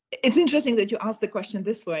It's interesting that you asked the question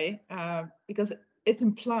this way, because it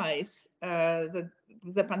implies that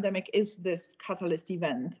the pandemic is this catalyst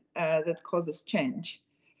event that causes change.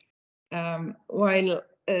 While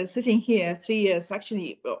sitting here 3 years,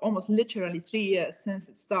 actually almost literally 3 years since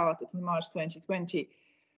it started in March 2020,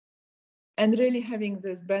 and really having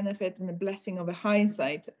this benefit and the blessing of a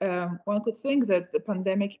hindsight, one could think that the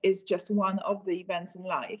pandemic is just one of the events in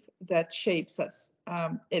life that shapes us.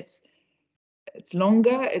 It's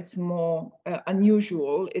longer, it's more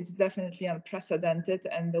unusual, it's definitely unprecedented,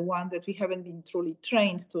 and the one that we haven't been truly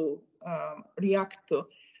trained to react to.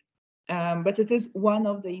 But it is one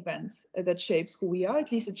of the events that shapes who we are.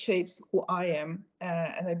 At least it shapes who I am,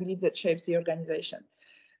 and I believe that shapes the organization.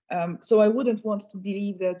 So I wouldn't want to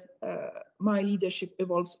believe that my leadership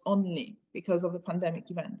evolves only because of the pandemic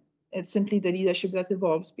event. It's simply the leadership that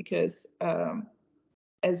evolves because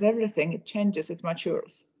as everything, it changes, it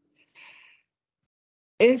matures.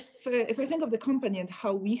 If I think of the company and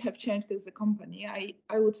how we have changed as a company,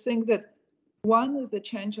 I would think that one is the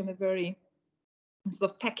change on a very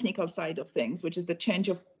sort of technical side of things, which is the change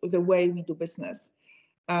of the way we do business.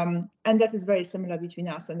 And that is very similar between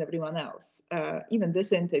us and everyone else. Even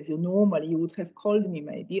this interview, normally you would have called me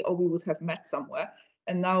maybe, or we would have met somewhere.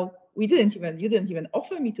 And now you didn't even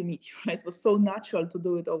offer me to meet you, right? It was so natural to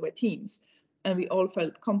do it over Teams. And we all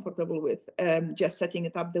felt comfortable with just setting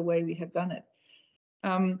it up the way we have done it.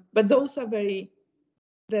 But those are very,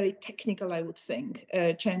 very technical, I would think,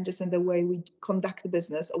 changes in the way we conduct the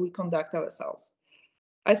business or we conduct ourselves.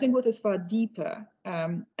 I think what is far deeper,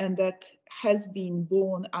 and that has been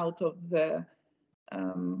born out of the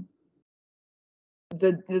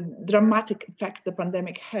dramatic effect the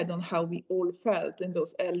pandemic had on how we all felt in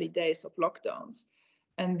those early days of lockdowns,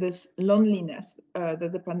 and this loneliness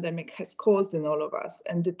that the pandemic has caused in all of us,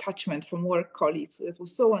 and detachment from work colleagues. It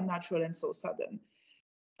was so unnatural and so sudden.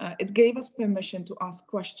 It gave us permission to ask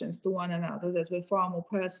questions to one another that were far more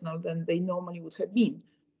personal than they normally would have been.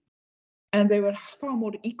 And they were far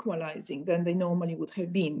more equalizing than they normally would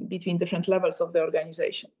have been between different levels of the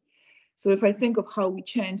organization. So if I think of how we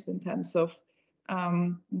changed in terms of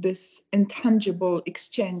this intangible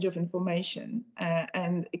exchange of information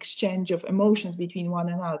and exchange of emotions between one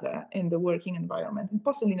another in the working environment, and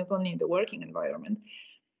possibly not only in the working environment,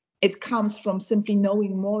 it comes from simply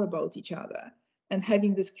knowing more about each other and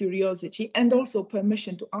having this curiosity and also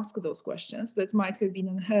permission to ask those questions that might have been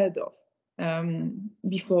unheard of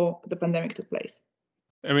before the pandemic took place.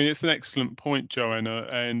 I mean, it's an excellent point, Joanna.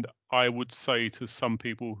 And I would say to some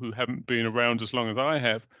people who haven't been around as long as I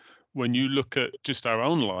have, when you look at just our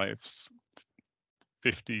own lives,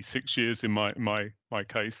 56 years in my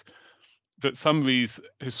case, that some of these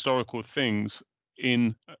historical things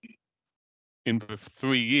in the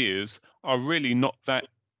 3 years are really not that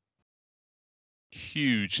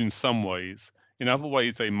huge in some ways. In other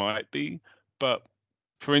ways, they might be. But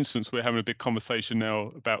for instance, we're having a big conversation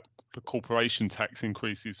now about the corporation tax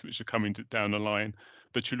increases, which are coming down the line.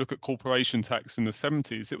 But you look at corporation tax in the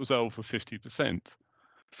 70s, it was over 50%.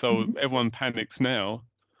 So everyone panics now.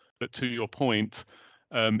 But to your point,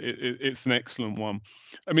 it's an excellent one.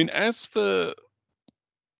 I mean, as the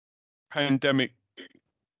pandemic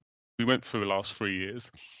we went through the last 3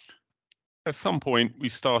 years, at some point, we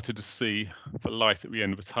started to see the light at the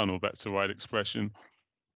end of the tunnel. That's the right expression.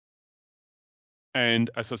 And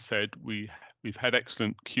as I said, we've had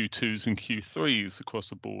excellent Q2s and Q3s across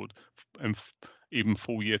the board, and even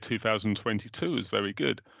full year 2022 is very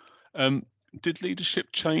good. Did leadership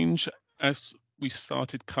change as we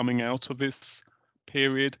started coming out of this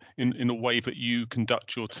period in a way that you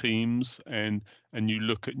conduct your teams and you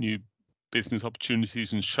look at new business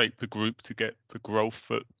opportunities and shape the group to get the growth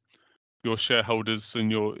that your shareholders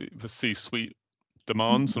and the C-suite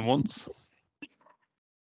demands and wants?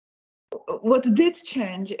 What did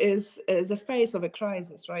change is a phase of a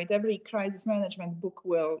crisis, right? Every crisis management book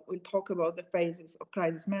will talk about the phases of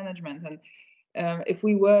crisis management. And if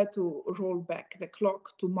we were to roll back the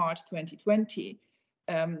clock to March 2020,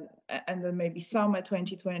 and then maybe summer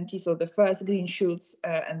 2020, so the first green shoots,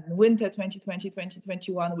 and winter 2020,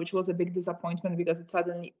 2021, which was a big disappointment because it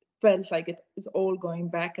suddenly felt like it's all going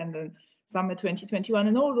back, and then summer 2021,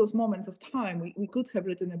 and all those moments of time, we could have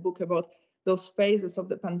written a book about those phases of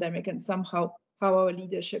the pandemic and somehow how our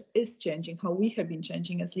leadership is changing, how we have been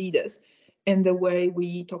changing as leaders in the way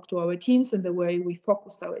we talk to our teams and the way we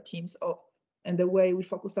focused our teams and the way we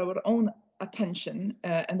focused our own attention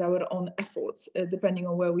and our own efforts, depending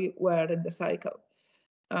on where we were in the cycle.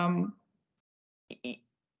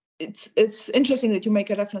 It's interesting that you make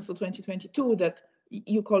a reference to 2022 that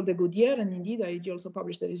you called a good year, and indeed IHG also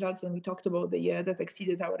published the results and we talked about the year that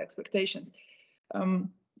exceeded our expectations.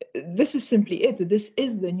 this is simply it. This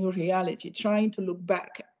is the new reality. Trying to look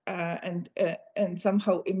back and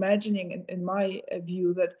somehow imagining, in my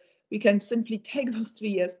view, that we can simply take those 3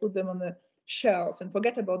 years, put them on a shelf, and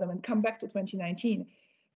forget about them, and come back to 2019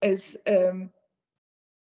 is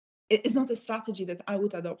not a strategy that I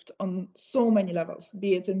would adopt on so many levels,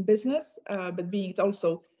 be it in business, but being it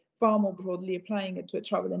also far more broadly applying it to a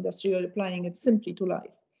travel industry or applying it simply to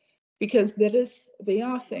life. Because there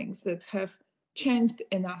are things that have changed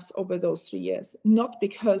in us over those 3 years, not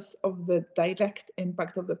because of the direct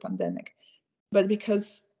impact of the pandemic, but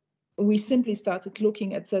because we simply started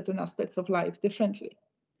looking at certain aspects of life differently.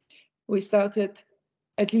 We started,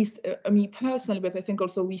 at least me personally, but I think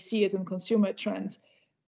also we see it in consumer trends,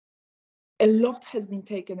 a lot has been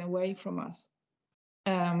taken away from us.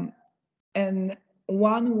 And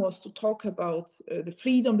one was to talk about the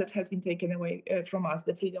freedom that has been taken away from us,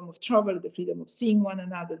 the freedom of travel, the freedom of seeing one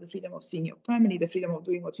another, the freedom of seeing your family, the freedom of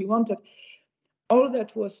doing what we wanted. All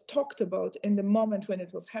that was talked about in the moment when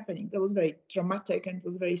it was happening. That was very dramatic and it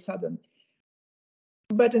was very sudden.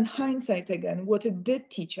 But in hindsight, again, what it did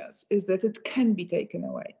teach us is that it can be taken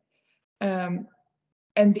away.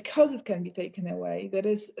 And because it can be taken away, there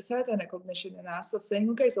is a certain recognition in us of saying,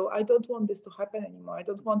 okay, so I don't want this to happen anymore. I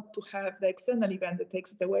don't want to have the external event that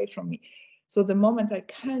takes it away from me. So the moment I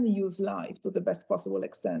can use life to the best possible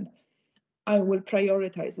extent, I will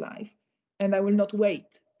prioritize life, and I will not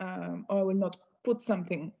wait, or I will not put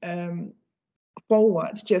something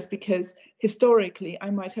forward just because historically I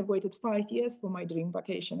might have waited 5 years for my dream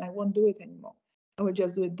vacation. I won't do it anymore. I will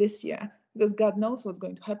just do it this year because God knows what's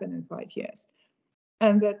going to happen in 5 years.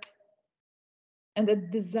 And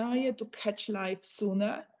that desire to catch life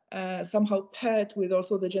sooner, somehow paired with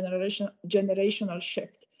also the generational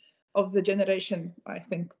shift of the generation, I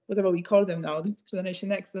think, whatever we call them now, the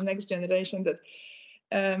Generation X, the next generation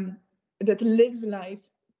that lives life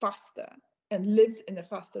faster and lives in a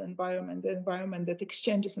faster environment, the environment that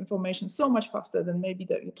exchanges information so much faster than maybe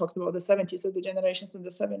that you talked about the 70s or the generations in the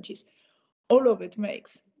 70s. All of it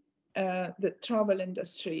makes the travel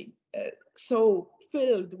industry so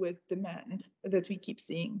filled with demand that we keep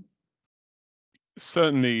seeing.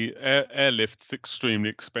 Certainly, airlift's extremely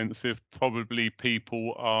expensive. Probably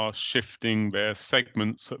people are shifting their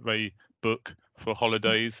segments that they book for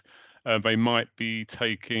holidays. They might be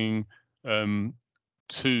taking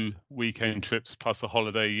 2 weekend trips plus a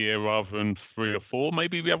holiday a year rather than 3 or 4.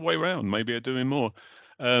 Maybe the other way around. Maybe they're doing more.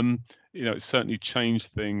 It's certainly changed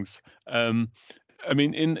things. I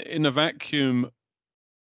mean, in a vacuum,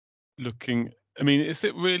 looking, I mean, is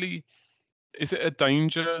it a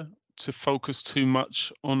danger to focus too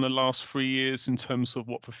much on the last 3 years in terms of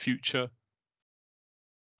what the future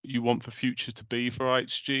you want the future to be for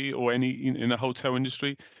IHG or any in the hotel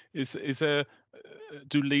industry? Is there,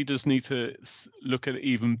 do leaders need to look at an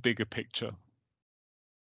even bigger picture?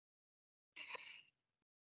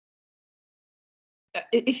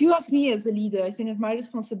 If you ask me as a leader, I think that my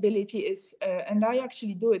responsibility is, and I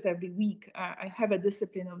actually do it every week. I have a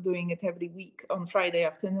discipline of doing it every week on Friday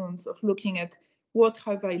afternoons, of looking at what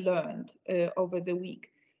have I learned over the week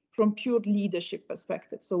from pure leadership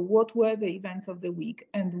perspective. So what were the events of the week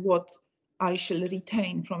and what I shall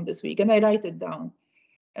retain from this week? And I write it down.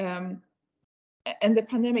 And the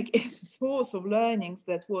pandemic is a source of learnings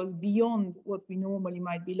that was beyond what we normally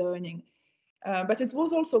might be learning. But it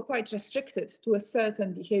was also quite restricted to a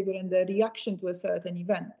certain behavior and the reaction to a certain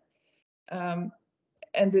event. And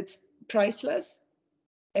it's priceless.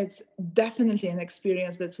 It's definitely an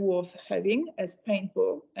experience that's worth having, as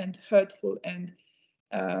painful and hurtful and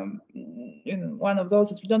one of those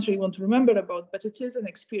that we don't really want to remember about, but it is an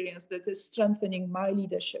experience that is strengthening my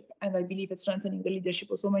leadership. And I believe it's strengthening the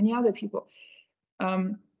leadership of so many other people.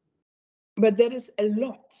 But there is a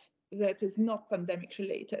lot that is not pandemic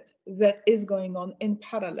related that is going on in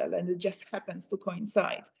parallel, and it just happens to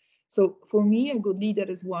coincide. So for me, a good leader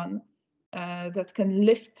is one that can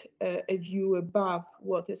lift a view above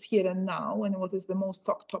what is here and now and what is the most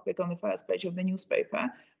talked topic on the first page of the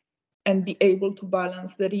newspaper, and be able to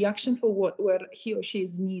balance the reaction for where he or she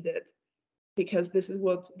is needed, because this is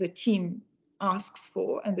what the team asks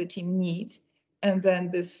for and the team needs, and then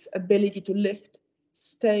this ability to lift,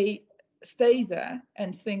 stay there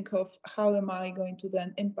and think of how am I going to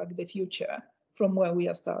then impact the future from where we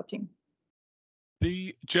are starting.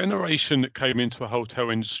 The generation that came into a hotel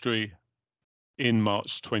industry in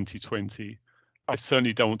March 2020, I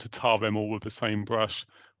certainly don't want to tar them all with the same brush.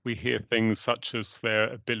 We hear things such as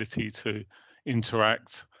their ability to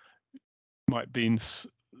interact might be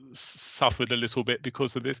suffered a little bit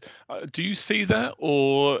because of this. Do you see that,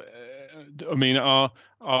 or I mean, are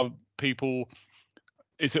people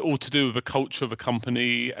is it all to do with the culture of a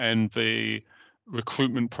company and the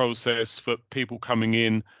recruitment process for people coming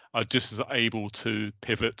in are just as able to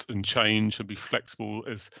pivot and change and be flexible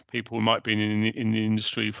as people who might be in the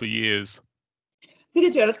industry for years? I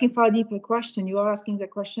think you're asking far deeper question. You are asking the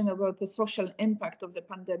question about the social impact of the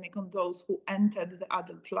pandemic on those who entered the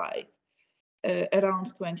adult life around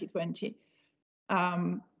 2020.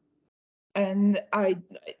 And I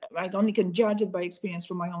only can judge it by experience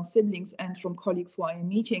from my own siblings and from colleagues who I am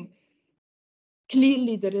meeting.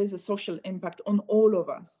 Clearly, there is a social impact on all of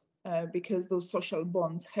us because those social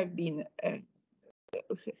bonds have been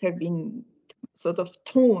sort of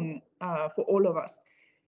torn for all of us.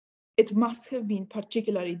 It must have been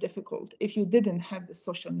particularly difficult if you didn't have the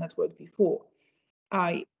social network before.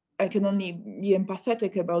 I can only be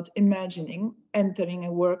empathetic about imagining entering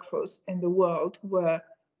a workforce in the world where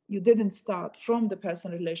you didn't start from the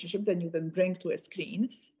personal relationship, then you then bring to a screen,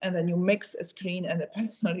 and then you mix a screen and a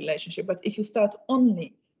personal relationship. But if you start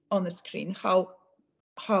only on a screen, how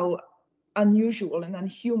unusual and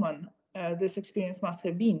unhuman this experience must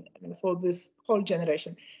have been for this whole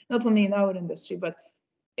generation, not only in our industry, but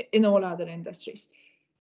in all other industries.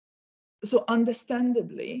 So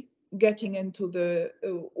understandably, getting into the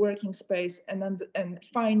working space and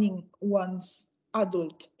finding one's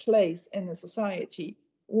adult place in a society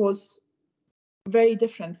was very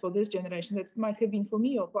different for this generation that it might have been for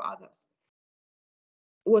me or for others.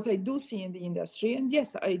 What I do see in the industry, and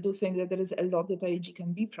yes, I do think that there is a lot that IHG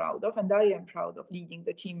can be proud of, and I am proud of leading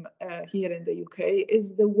the team here in the UK,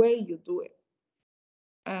 is the way you do it.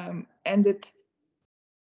 And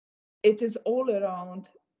it is all around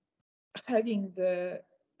having the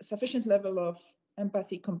sufficient level of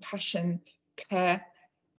empathy, compassion, care,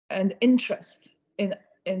 and interest in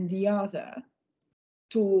the other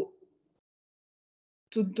to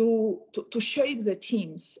shape the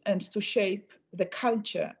teams and to shape the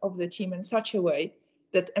culture of the team in such a way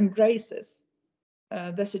that embraces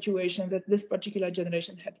the situation that this particular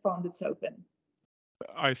generation had found itself in.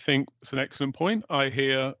 I think it's an excellent point. I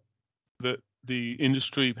hear that the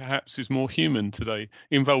industry perhaps is more human today,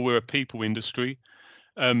 even though we're a people industry.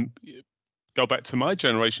 Go back to my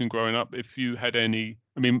generation growing up, if you had any,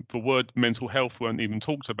 I mean, the word mental health weren't even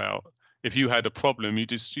talked about. If you had a problem, you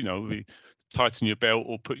just, tighten your belt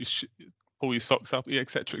or pull your socks up,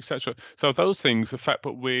 etc., etc. So those things, the fact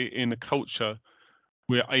that we're in a culture,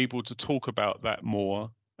 we're able to talk about that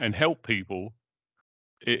more and help people,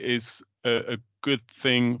 it is a good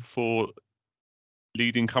thing for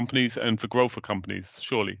leading companies and for growth for companies,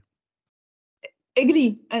 surely.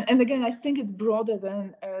 Agree, and again, I think it's broader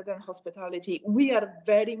than hospitality. We are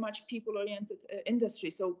very much people-oriented industry,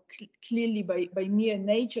 so clearly, by mere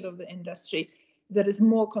nature of the industry, there is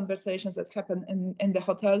more conversations that happen in the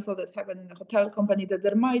hotels or that happen in the hotel company that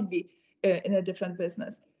there might be in a different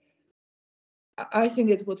business. I think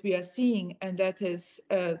that what we are seeing, and that is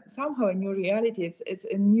somehow a new reality. It's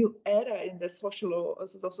a new era in the social or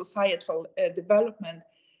societal development.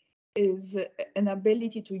 Is an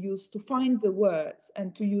ability to find the words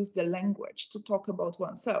and to use the language to talk about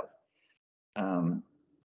oneself.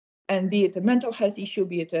 And be it a mental health issue,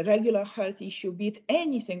 be it a regular health issue, be it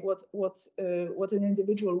anything, what an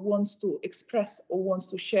individual wants to express or wants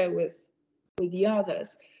to share with the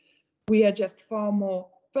others, we are just far more,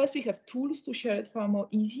 first we have tools to share it far more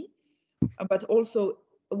easy, but also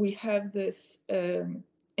we have this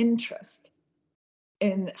interest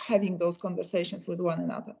in having those conversations with one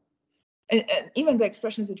another. And even the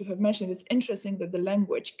expressions that you have mentioned, it's interesting that the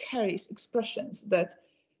language carries expressions that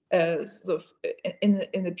sort of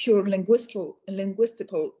in the pure linguistical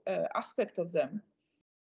aspect of them,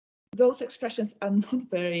 those expressions are not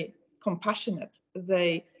very compassionate.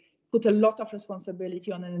 They put a lot of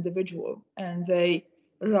responsibility on an individual, and they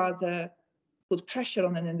rather put pressure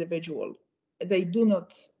on an individual. They do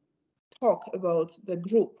not talk about the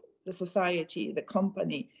group, the society, the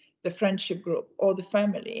company, the friendship group, or the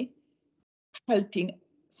family, helping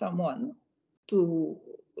someone to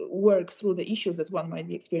work through the issues that one might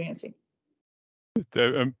be experiencing.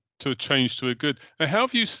 To a change to a good. Now, how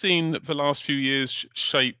have you seen the last few years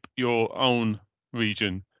shape your own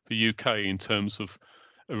region, the UK, in terms of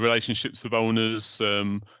relationships with owners,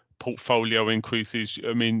 portfolio increases?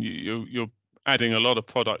 I mean, you're adding a lot of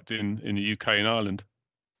product in the UK and Ireland.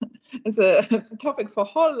 It's a topic for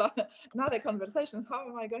another conversation. How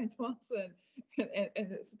am I going to answer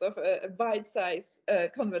in sort of a bite-sized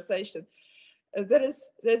conversation? There's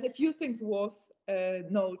a few things worth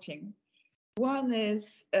noting. One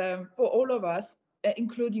is for all of us,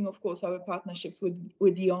 including, of course, our partnerships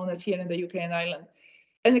with the owners here in the UK and Ireland,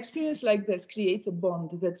 an experience like this creates a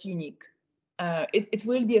bond that's unique. It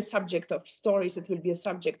will be a subject of stories. It will be a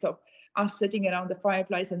subject of us sitting around the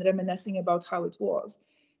fireplace and reminiscing about how it was.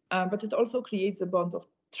 But it also creates a bond of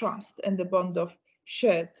trust and a bond of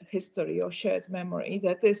shared history or shared memory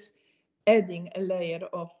that is adding a layer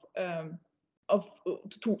of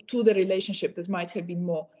to the relationship that might have been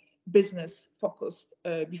more business focused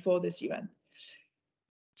before this event.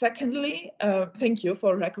 Secondly, thank you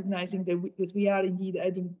for recognizing that we are indeed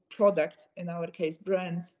adding product, in our case,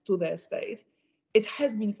 brands, to the estate. It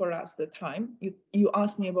has been for us the time. You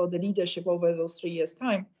asked me about the leadership over those 3 years'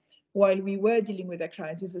 time. While we were dealing with a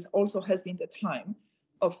crisis, this also has been the time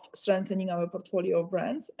of strengthening our portfolio of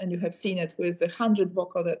brands. And you have seen it with the 100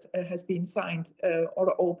 Voco that has been signed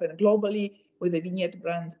or opened globally, with the Vignette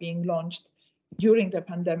brand being launched during the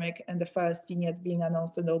pandemic, and the first Vignette being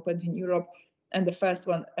announced and opened in Europe, and the first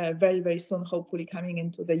one very, very soon, hopefully coming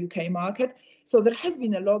into the UK market. So there has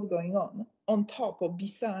been a lot going on top or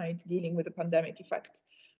beside dealing with the pandemic effects.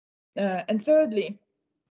 And thirdly,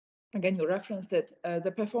 again, you referenced it,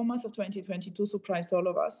 the performance of 2022 surprised all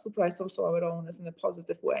of us, surprised also our owners in a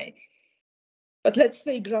positive way. But let's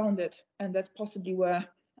stay grounded, and that's possibly where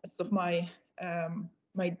sort of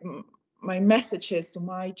my message is to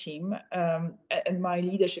my team and my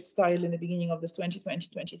leadership style in the beginning of this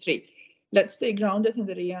 2020-23. Let's stay grounded in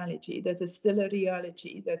the reality that is still a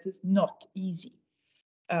reality that is not easy.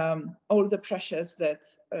 All the pressures that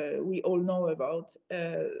we all know about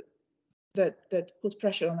that put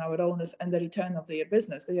pressure on our owners and the return of their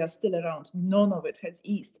business, they are still around. None of it has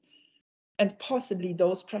eased. And possibly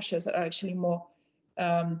those pressures are actually more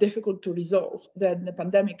difficult to resolve than the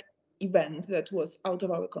pandemic event that was out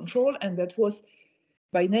of our control and that was,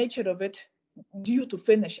 by nature of it, due to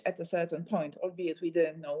finish at a certain point, albeit we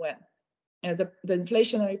didn't know when. The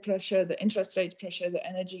inflationary pressure, the interest rate pressure, the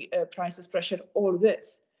energy prices pressure, all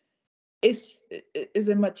this is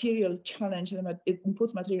a material challenge, and it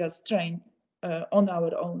puts material strain on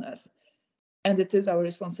our owners. And it is our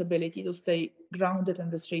responsibility to stay grounded in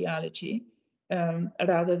this reality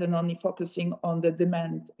rather than only focusing on the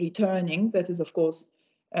demand returning. That is, of course,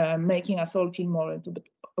 making us all feel more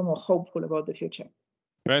hopeful about the future.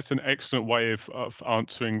 That's an excellent way of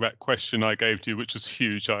answering that question I gave you, which is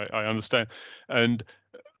huge. I understand. And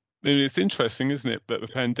I mean, it's interesting, isn't it? But the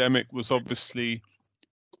pandemic was obviously,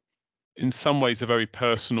 in some ways, a very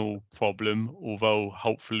personal problem, although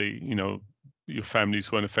hopefully, you know, your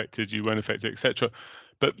families weren't affected, you weren't affected, etc.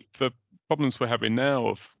 But the problems we're having now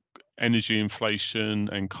of energy inflation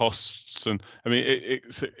and costs, and I mean,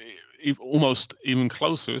 it's almost even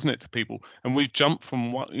closer, isn't it, to people? And we've jumped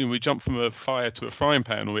from a fire to a frying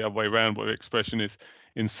pan, or the other way around, what the expression is,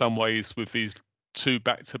 in some ways, with these two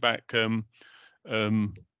back-to-back problems,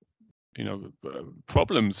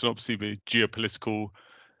 and obviously the geopolitical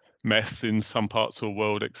mess in some parts of the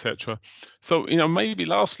world, etc. So, you know, maybe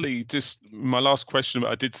lastly, just my last question, but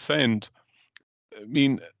I did send, I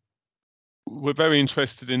mean, we're very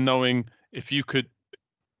interested in knowing if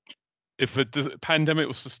the pandemic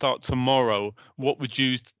was to start tomorrow, what would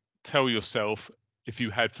you tell yourself if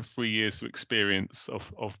you had for 3 years of experience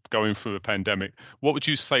of going through a pandemic? What would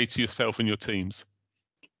you say to yourself and your teams?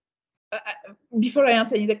 Before I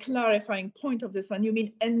answer you, the clarifying point of this one, you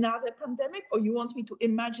mean another pandemic, or you want me to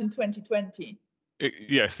imagine 2020?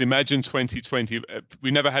 Yes, imagine 2020.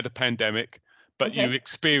 We never had a pandemic, but okay, you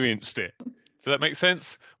experienced it. Does that make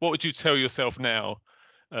sense? What would you tell yourself now?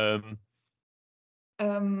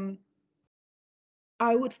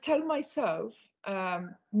 I would tell myself,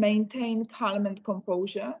 maintain calm and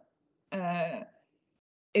composure.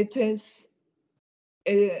 It is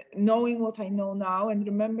knowing what I know now and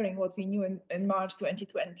remembering what we knew in March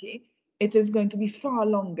 2020, it is going to be far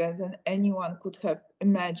longer than anyone could have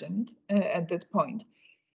imagined at that point.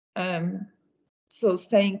 So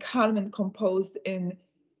staying calm and composed in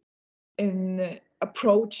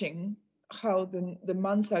approaching how the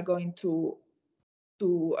months are going to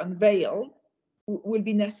unveil will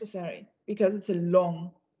be necessary, because it's a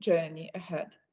long journey ahead.